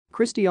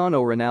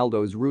Cristiano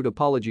Ronaldo's rude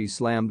apology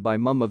slammed by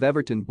mum of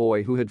Everton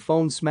boy who had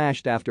phone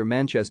smashed after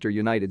Manchester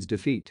United's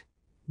defeat.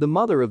 The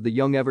mother of the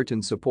young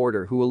Everton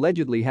supporter who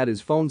allegedly had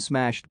his phone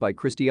smashed by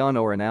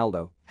Cristiano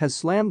Ronaldo has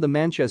slammed the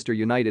Manchester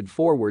United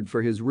forward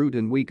for his rude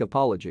and weak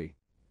apology.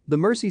 The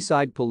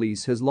Merseyside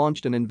police has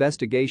launched an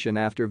investigation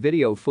after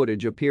video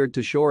footage appeared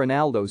to show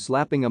Ronaldo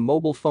slapping a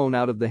mobile phone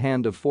out of the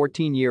hand of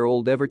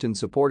 14-year-old Everton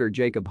supporter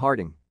Jacob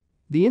Harding.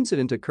 The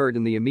incident occurred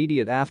in the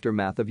immediate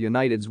aftermath of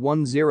United's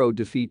 1-0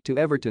 defeat to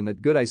Everton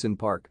at Goodison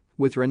Park,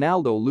 with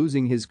Ronaldo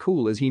losing his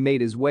cool as he made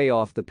his way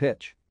off the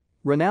pitch.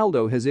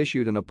 Ronaldo has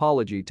issued an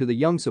apology to the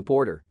young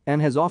supporter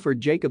and has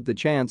offered Jacob the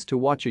chance to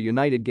watch a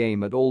United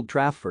game at Old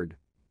Trafford.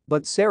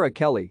 But Sarah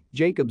Kelly,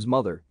 Jacob's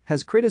mother,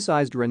 has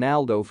criticized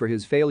Ronaldo for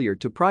his failure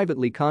to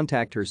privately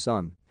contact her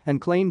son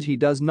and claims he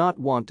does not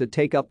want to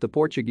take up the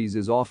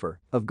Portuguese's offer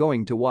of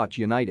going to watch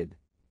United.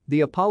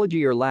 The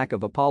apology or lack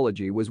of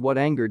apology was what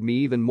angered me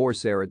even more,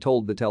 Sarah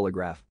told The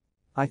Telegraph.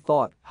 I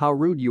thought, how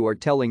rude you are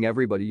telling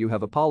everybody you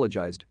have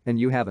apologized and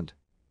you haven't.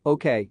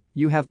 Okay,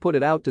 you have put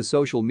it out to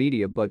social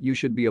media but you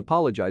should be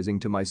apologizing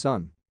to my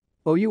son.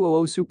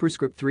 OUOO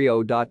superscript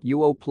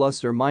 30.UO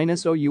plus or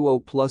minus OUO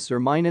plus or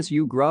minus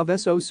U grav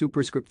SO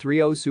superscript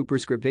 30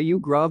 superscript AU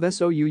grav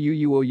SO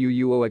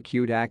UUUO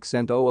acute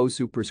accent OO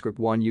superscript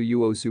 1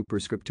 UUO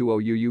superscript 2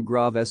 OUU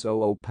grav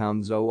SOO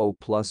pounds OO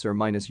plus or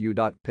minus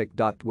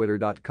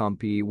U.pic.twitter.com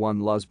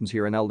PE1 Losms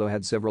here. Ronaldo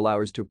had several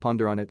hours to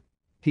ponder on it.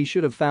 He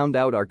should have found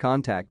out our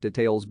contact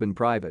details been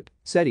private,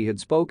 said he had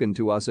spoken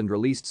to us and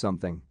released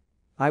something.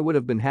 I would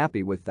have been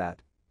happy with that.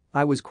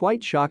 I was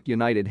quite shocked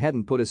United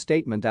hadn't put a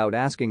statement out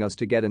asking us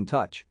to get in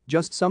touch,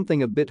 just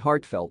something a bit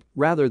heartfelt,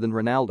 rather than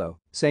Ronaldo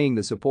saying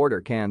the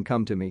supporter can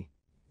come to me.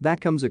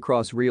 That comes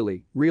across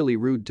really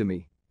rude to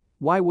me.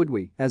 Why would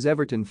we, as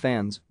Everton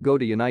fans, go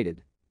to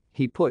United?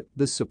 He put,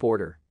 this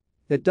supporter.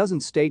 It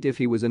doesn't state if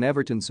he was an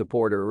Everton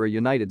supporter or a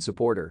United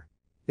supporter.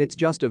 It's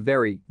just a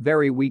very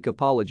weak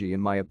apology in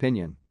my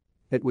opinion.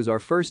 It was our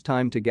first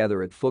time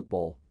together at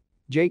football.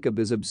 Jacob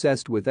is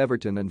obsessed with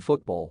Everton and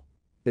football.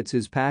 It's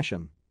his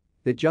passion.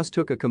 It just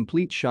took a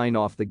complete shine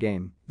off the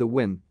game, the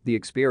win, the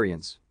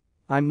experience.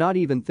 I'm not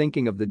even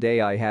thinking of the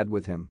day I had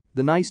with him,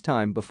 the nice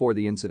time before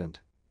the incident.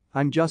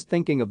 I'm just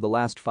thinking of the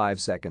last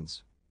 5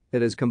 seconds.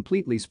 It has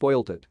completely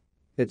spoilt it.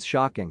 It's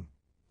shocking.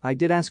 I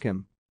did ask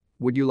him.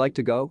 Would you like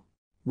to go?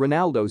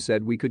 Ronaldo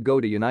said we could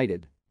go to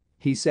United.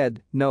 He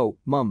said, no,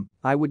 Mum,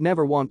 I would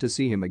never want to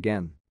see him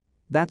again.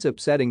 That's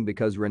upsetting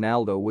because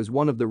Ronaldo was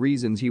one of the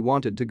reasons he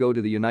wanted to go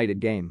to the United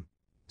game.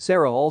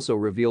 Sarah also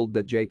revealed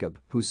that Jacob,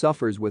 who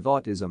suffers with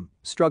autism,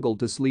 struggled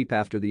to sleep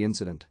after the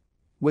incident.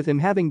 With him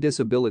having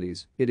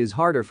disabilities, it is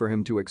harder for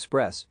him to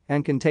express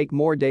and can take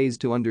more days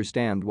to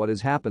understand what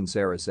has happened,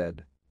 Sarah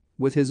said.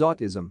 With his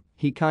autism,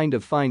 he kind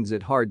of finds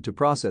it hard to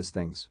process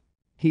things.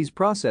 He's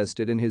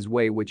processed it in his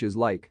way, which is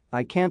like,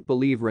 I can't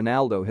believe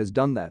Ronaldo has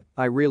done that,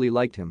 I really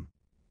liked him.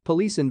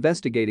 Police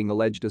investigating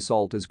alleged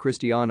assault as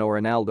Cristiano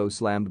Ronaldo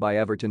slammed by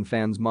Everton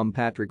fans. Mum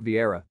Patrick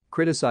Vieira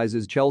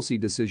criticizes Chelsea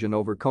decision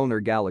over Conor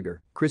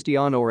Gallagher.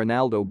 Cristiano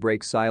Ronaldo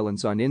breaks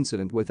silence on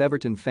incident with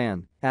Everton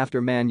fan after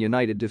Man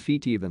United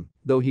defeat. Even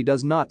though he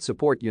does not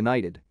support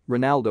United,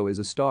 Ronaldo is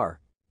a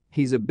star.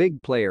 He's a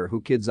big player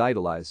who kids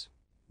idolize.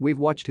 We've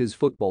watched his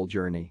football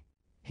journey.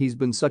 He's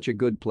been such a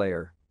good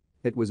player.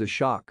 It was a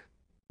shock.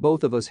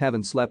 Both of us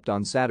haven't slept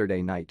on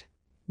Saturday night.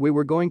 We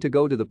were going to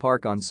go to the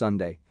park on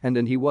Sunday, and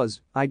then he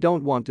was, I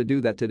don't want to do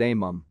that today,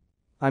 Mum.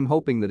 I'm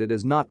hoping that it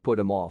has not put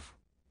him off.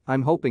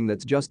 I'm hoping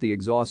that's just the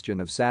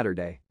exhaustion of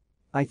Saturday.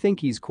 I think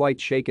he's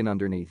quite shaken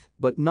underneath,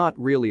 but not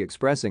really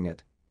expressing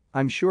it.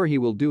 I'm sure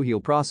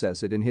he'll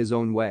process it in his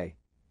own way.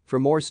 For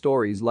more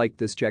stories like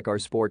this, check our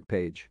sport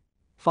page.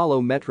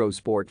 Follow Metro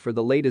Sport for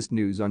the latest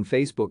news on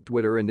Facebook,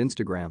 Twitter and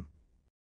Instagram.